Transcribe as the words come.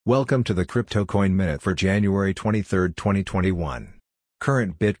Welcome to the Crypto Coin Minute for January 23, 2021.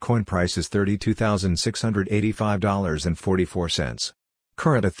 Current Bitcoin price is $32,685.44.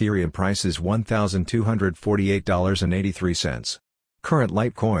 Current Ethereum price is $1,248.83. Current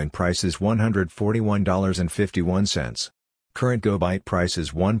Litecoin price is $141.51. Current GoByte price is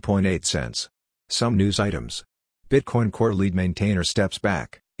 1.8 cents. Some news items. Bitcoin Core lead maintainer steps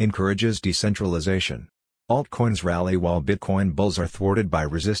back, encourages decentralization. Altcoins rally while Bitcoin bulls are thwarted by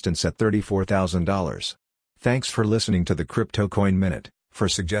resistance at $34,000. Thanks for listening to the Crypto Coin Minute. For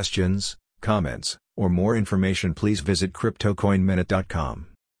suggestions, comments, or more information, please visit CryptoCoinMinute.com.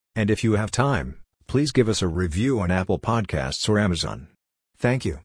 And if you have time, please give us a review on Apple Podcasts or Amazon. Thank you.